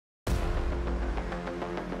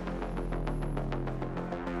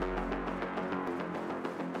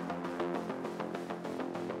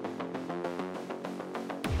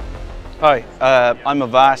Hi, I'm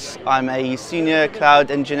Avas. I'm a senior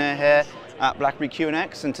cloud engineer here at BlackBerry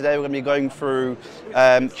QNX, and today we're going to be going through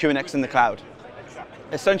QNX in the cloud.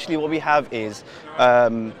 Essentially what we have is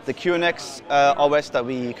the QNX OS that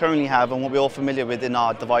we currently have and what we're all familiar with in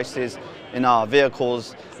our devices, in our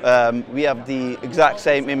vehicles. We have the exact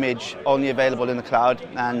same image only available in the cloud,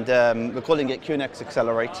 and we're calling it QNX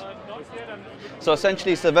Accelerate. So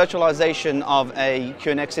essentially it's the virtualization of a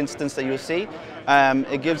QNX instance that you'll see.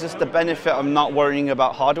 It gives us the benefit of not worrying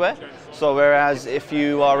about hardware. So whereas if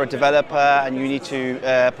you are a developer and you need to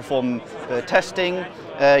perform testing,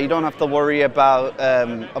 you don't have to worry about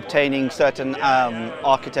obtaining certain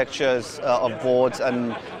architectures of boards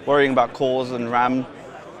and worrying about cores and RAM.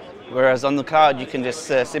 Whereas on the cloud you can just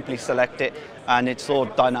simply select it and it's all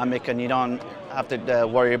dynamic, and you don't have to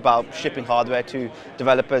worry about shipping hardware to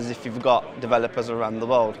developers if you've got developers around the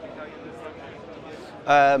world.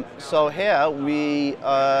 So here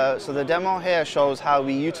so the demo here shows how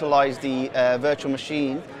we utilize the virtual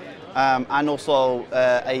machine and also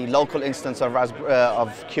a local instance of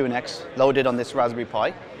QNX loaded on this Raspberry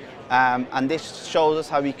Pi. And this shows us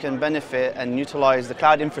how we can benefit and utilize the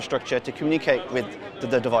cloud infrastructure to communicate with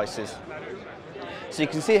the devices. So you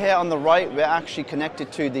can see here on the right, we're actually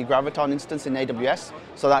connected to the Graviton instance in AWS.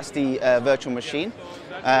 So that's the virtual machine.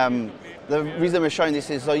 The reason we're showing this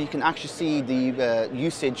is so you can actually see the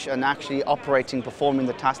usage and actually operating, performing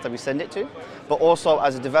the task that we send it to. But also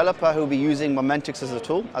as a developer who will be using Momentix as a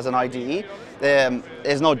tool, as an IDE,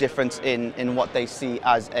 there's no difference in what they see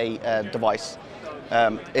as a device,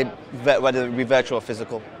 whether it be virtual or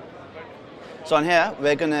physical. So on here,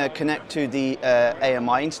 we're going to connect to the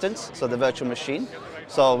AMI instance, so the virtual machine.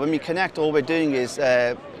 So when we connect, all we're doing is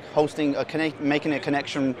making a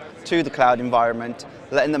connection to the cloud environment,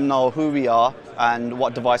 letting them know who we are and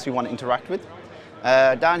what device we want to interact with.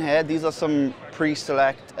 Down here, these are some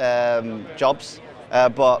pre-select jobs,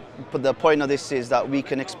 but the point of this is that we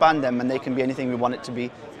can expand them and they can be anything we want it to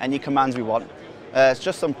be, any commands we want. It's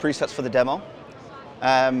just some presets for the demo.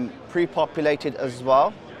 Pre-populated as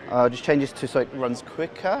well. Just change this so it runs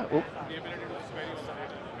quicker. Ooh.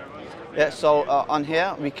 Yeah, so on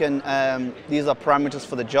here we can, these are parameters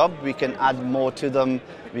for the job. We can add more to them.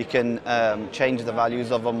 We can change the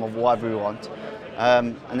values of them of whatever we want.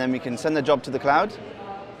 And then we can send the job to the cloud.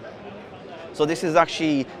 So this is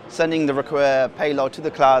actually sending the payload to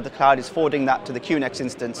the cloud. The cloud is forwarding that to the QNX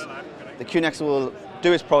instance. The QNX will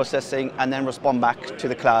do its processing and then respond back to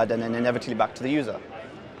the cloud and then inevitably back to the user.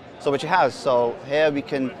 So what you have, so here we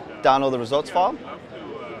can download the results file.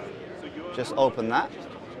 Just open that.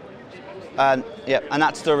 And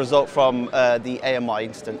that's the result from the AMI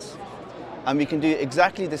instance. And we can do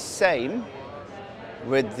exactly the same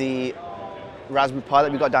with the Raspberry Pi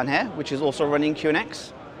that we got down here, which is also running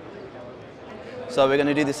QNX. So we're going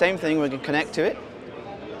to do the same thing. We're going to connect to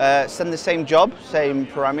it, send the same job, same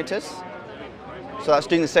parameters. So that's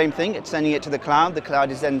doing the same thing. It's sending it to the cloud. The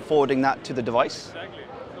cloud is then forwarding that to the device.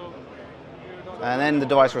 And then the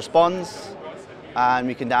device responds, and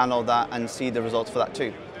we can download that and see the results for that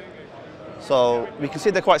too. So we can see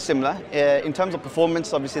they're quite similar. In terms of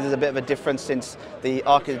performance, obviously there's a bit of a difference since the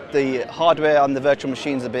hardware on the virtual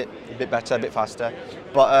machine is a bit better, a bit faster.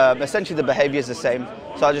 But essentially the behavior is the same.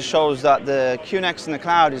 So it just shows that the QNX in the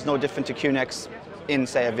cloud is no different to QNX in,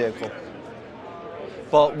 say, a vehicle.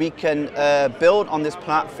 But we can build on this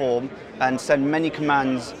platform and send many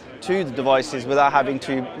commands to the devices without having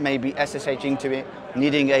to maybe SSH into it,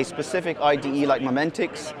 needing a specific IDE like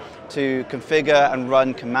Momentix to configure and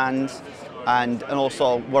run commands, and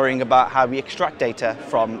also worrying about how we extract data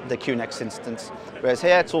from the QNX instance. Whereas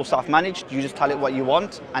here it's all self-managed, you just tell it what you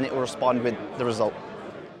want and it will respond with the result.